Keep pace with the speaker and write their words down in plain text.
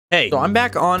Hey, so I'm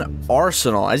back on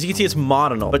Arsenal. As you can see, it's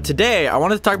modenal. But today, I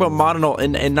wanted to talk about modenal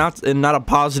in not a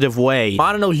positive way.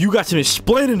 Modenal, you got some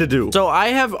explaining to do. So I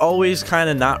have always kind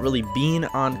of not really been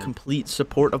on complete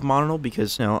support of modenal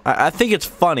because, you know, I think it's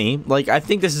funny. Like, I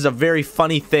think this is a very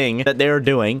funny thing that they're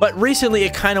doing. But recently,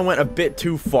 it kind of went a bit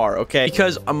too far, okay?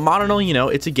 Because modenal, you know,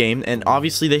 it's a game, and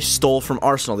obviously they stole from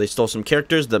Arsenal. They stole some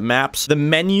characters, the maps, the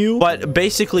menu. But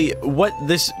basically, what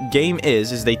this game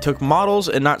is they took models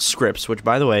and not scripts, which,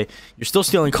 by the way, you're still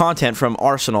stealing content from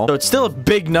Arsenal, so it's still a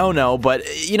big no-no, but,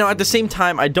 you know, at the same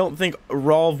time, I don't think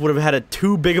Rolv would have had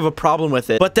too big of a problem with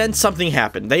it. But then something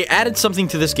happened. They added something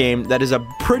to this game that is a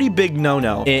pretty big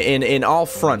no-no in all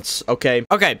fronts, okay?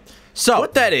 Okay. So,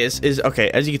 what that is, okay,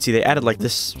 as you can see, they added, like,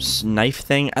 this knife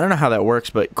thing. I don't know how that works,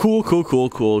 but cool.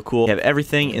 You have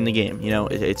everything in the game, you know?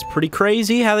 It's pretty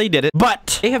crazy how they did it,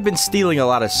 but they have been stealing a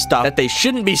lot of stuff that they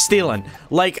shouldn't be stealing.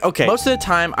 Like, okay, most of the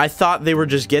time, I thought they were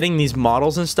just getting these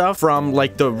models and stuff from,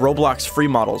 like, the Roblox free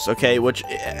models, okay? Which,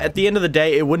 at the end of the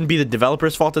day, it wouldn't be the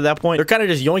developer's fault at that point. They're kind of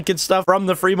just yoinking stuff from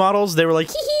the free models. They were like,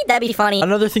 hee, that'd be funny.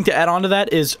 Another thing to add on to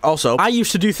that is, also, I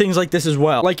used to do things like this as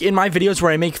well. Like, in my videos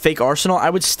where I make fake Arsenal, I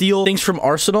would steal things from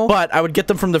Arsenal, but I would get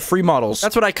them from the free models.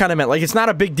 That's what I kind of meant. Like, it's not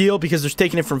a big deal because they're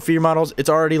taking it from free models. It's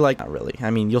already, like, not really. I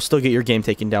mean, you'll still get your game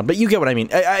taken down, but you get what I mean.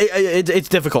 It's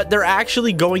difficult. They're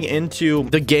actually going into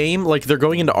the game, like, they're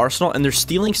going into Arsenal, and they're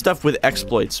stealing stuff with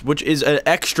exploits, which is an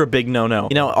extra big no-no.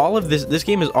 You know, all of this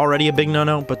game is already a big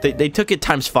no-no, but they took it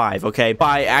times 5, okay,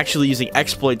 by actually using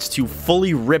exploits to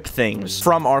fully rip things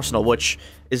from Arsenal, which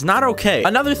is not okay.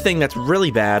 Another thing that's really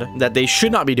bad that they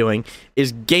should not be doing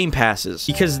is game passes,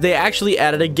 because they actually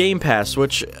added a game pass,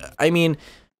 which, I mean,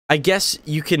 I guess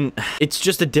you can, it's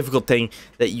just a difficult thing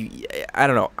that I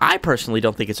don't know. I personally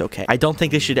don't think it's okay. I don't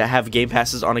think they should have game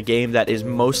passes on a game that is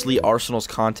mostly Arsenal's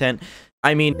content.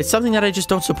 I mean, it's something that I just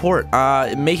don't support.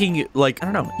 Making, like,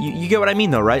 I don't know. You get what I mean,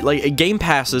 though, right? Like, game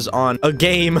passes on a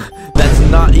game that's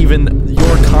not even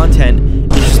your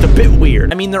content is just a bit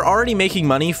weird. I mean, they're already making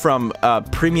money from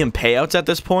premium payouts at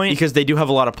this point because they do have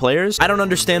a lot of players. I don't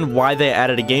understand why they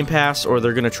added a game pass, or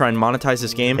they're gonna try and monetize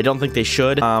this game. I don't think they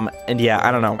should. And yeah,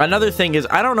 I don't know. Another thing is,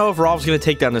 I don't know if Rolv's gonna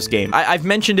take down this game. I've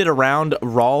mentioned it around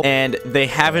Rolv, and they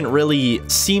haven't really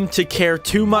seemed to care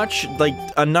too much, like,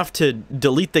 enough to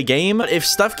delete the game. If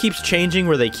stuff keeps changing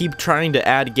where they keep trying to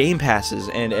add game passes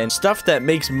and stuff that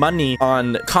makes money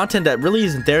on content that really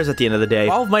isn't theirs at the end of the day,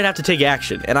 Rolv might have to take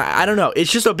action. And I don't know.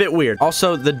 It's just a bit weird.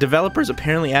 Also, the developers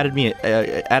apparently added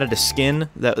a skin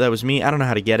that was me. I don't know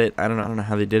how to get it. I don't know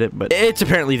how they did it, but it's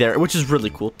apparently there, which is really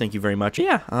cool. Thank you very much.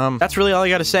 Yeah, that's really all I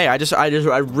gotta say. I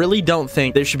really don't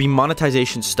think there should be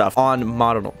monetization stuff on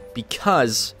modenal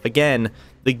because, again,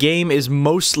 the game is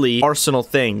mostly Arsenal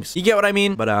things. You get what I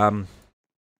mean? But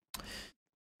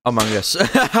Among Us.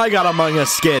 I got Among Us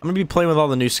skin. I'm gonna be playing with all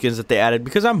the new skins that they added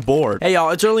because I'm bored. Hey,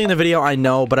 y'all, it's early in the video, I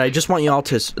know, but I just want y'all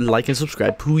to like and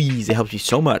subscribe, please. It helps me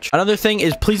so much. Another thing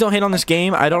is, please don't hate on this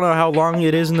game. I don't know how long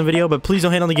it is in the video, but please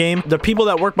don't hate on the game. The people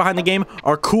that work behind the game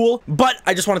are cool, but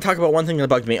I just want to talk about one thing that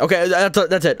bugged me. Okay,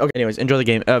 that's it. Okay, anyways, enjoy the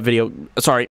game, video.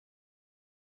 Sorry.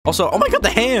 Also, oh my god, the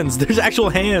hands! There's actual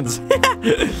hands!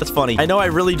 That's funny. I know I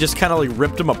really just kind of, like,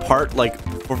 ripped them apart, like,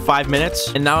 for 5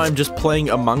 minutes, and now I'm just playing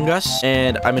Among Us,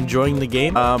 and I'm enjoying the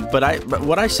game. But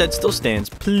what I said still stands.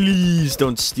 Please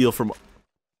don't steal from...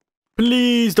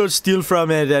 Please don't steal from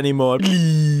it anymore.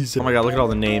 Please. Oh my god, look at all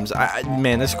the names.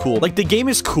 Man, that's cool. Like, the game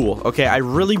is cool, okay? I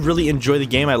really enjoy the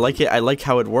game. I like it. I like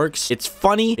how it works. It's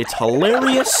funny. It's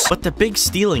hilarious. But the big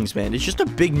stealings, man, it's just a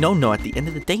big no-no at the end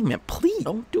of the day, man. Please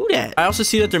don't do that. I also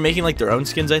see that they're making, like, their own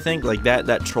skins, I think. Like,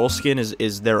 that troll skin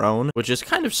is their own, which is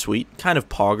kind of sweet. Kind of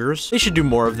poggers. They should do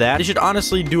more of that. They should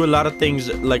honestly do a lot of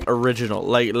things, like, original.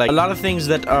 Like a lot of things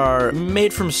that are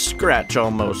made from scratch,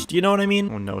 almost. You know what I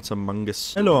mean? Oh, no, it's Among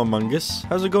Us. Hello, Among Us.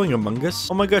 How's it going, Among Us?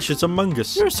 Oh my gosh, it's Among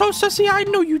Us. You're so sussy. I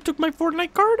know you took my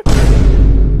Fortnite card.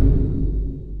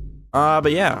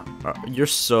 But yeah. You're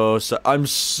so sus. I'm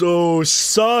so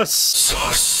sus.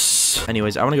 Sus.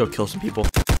 Anyways, I want to go kill some people.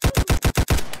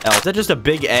 Is that just a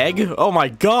big egg? Oh my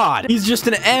god. He's just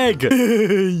an egg.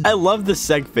 I love the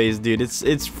seg phase, dude.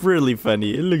 It's really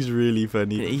funny. It looks really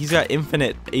funny. He's got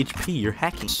infinite HP. You're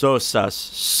hacking. So sus.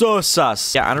 So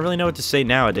sus. Yeah, I don't really know what to say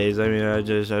nowadays. I mean,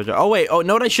 oh, wait. Oh,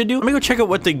 know what I should do? Let me go check out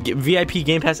what the VIP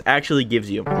Game Pass actually gives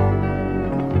you.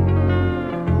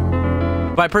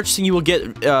 By purchasing, you will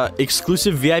get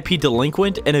exclusive VIP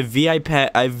delinquent and a VIP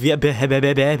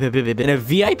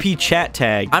chat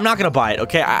tag. I'm not gonna buy it,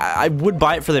 okay? I would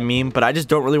buy it for the meme, but I just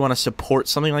don't really want to support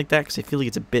something like that because I feel like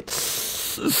it's a bit.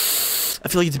 I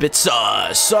feel like it's a bit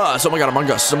sus. Oh my god,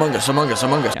 Among Us. I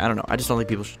don't know. I just don't think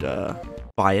people should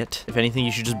buy it. If anything,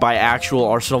 you should just buy actual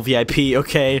Arsenal VIP,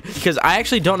 okay? Because I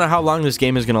actually don't know how long this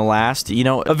game is gonna last. You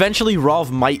know, eventually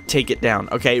Rolf might take it down,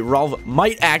 okay? Rolf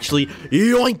might actually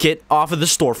yoink it off of the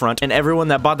storefront, and everyone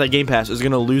that bought that Game Pass is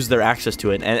gonna lose their access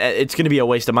to it, and it's gonna be a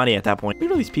waste of money at that point. Look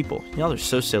at all these people. Y'all are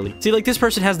so silly. See, like, this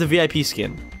person has the VIP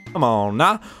skin. Come on,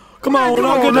 nah. Come on,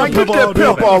 get that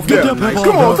pimp off there. Come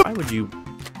on. Why would you?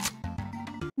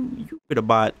 You could have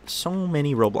bought so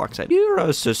many Roblox items. You're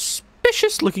a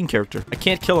suspicious looking character. I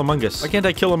can't kill Among Us. Why can't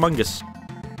I kill Among Us?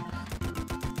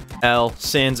 L,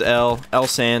 Sans L, L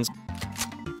Sans.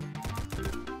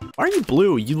 Why are you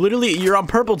blue? You're on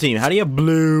purple team. How do you have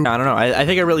blue? I don't know. I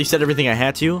think I really said everything I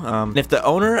had to. And if the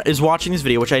owner is watching this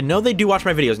video, which I know they do watch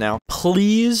my videos now,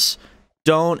 please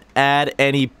don't add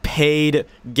any paid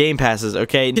game passes,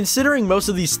 okay? Considering most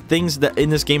of these things that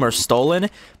in this game are stolen,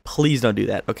 please don't do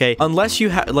that, okay? Unless you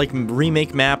have like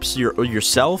remake maps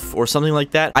yourself or something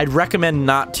like that, I'd recommend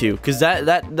not to, because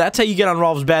that's how you get on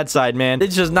Rolf's bad side, man.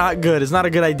 It's just not good. It's not a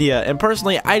good idea. And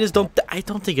personally, I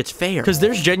don't think it's fair, because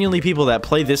there's genuinely people that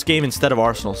play this game instead of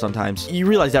Arsenal sometimes. You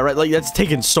realize that, right? Like, that's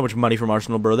taking so much money from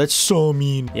Arsenal, bro. That's so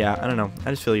mean. Yeah, I don't know. I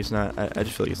just feel like it's not. I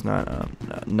just feel like it's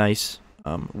not nice.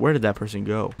 Where did that person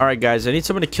go? All right, guys, I need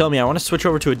someone to kill me. I want to switch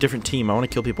over to a different team. I want to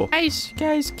kill people. Guys,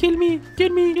 kill me.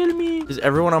 Is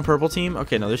everyone on purple team?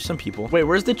 Okay, no, there's some people. Wait,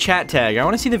 where's the chat tag? I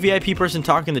want to see the VIP person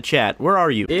talk in the chat. Where are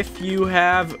you? If you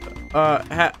have,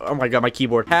 oh my God, my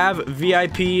keyboard. Have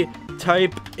VIP,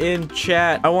 type in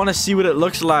chat. I want to see what it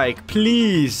looks like.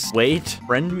 Please. Wait,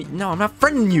 friend me? No, I'm not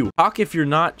friending you. Talk if you're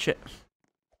not chat.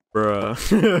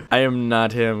 Bruh. I am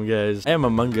not him, guys. I am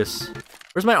Among Us.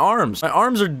 Where's my arms? My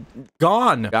arms are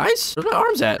gone. Guys, where's my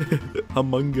arms at?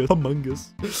 Among Us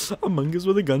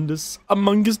with a Gundus.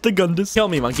 Among Us the Gundus. Kill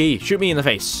me, monkey. Shoot me in the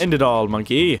face. End it all,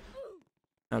 monkey.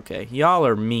 Okay, y'all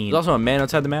are mean. There's also a man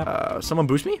outside the map. Someone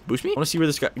boost me? Boost me? I want to see where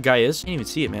this guy is. I can't even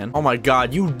see it, man. Oh my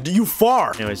God, you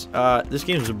far. Anyways, this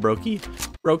game is a brokey.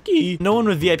 No one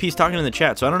with VIP is talking in the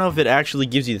chat, so I don't know if it actually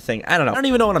gives you the thing. I don't know. I don't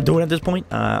even know what I'm doing at this point.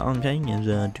 All I'm saying is,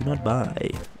 do not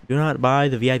buy. Do not buy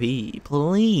the VIP,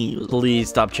 please. Please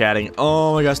stop chatting.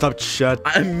 Oh my God, stop chat.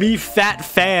 I'm me fat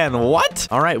fan. What?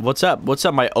 All right, what's up? What's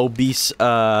up, my obese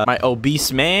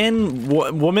man,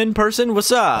 woman person?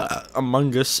 What's up?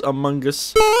 Among Us. I'm gonna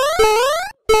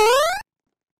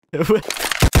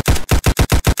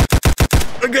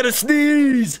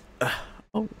sneeze.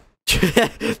 Oh.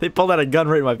 They pulled out a gun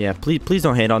right in my... Yeah, please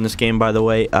don't hate on this game, by the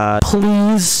way.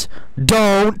 Please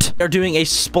don't. They're doing a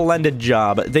splendid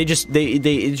job. They just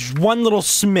one little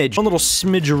smidge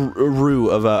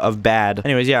of bad.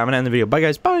 Anyways, yeah, I'm gonna end the video. Bye,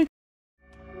 guys. Bye.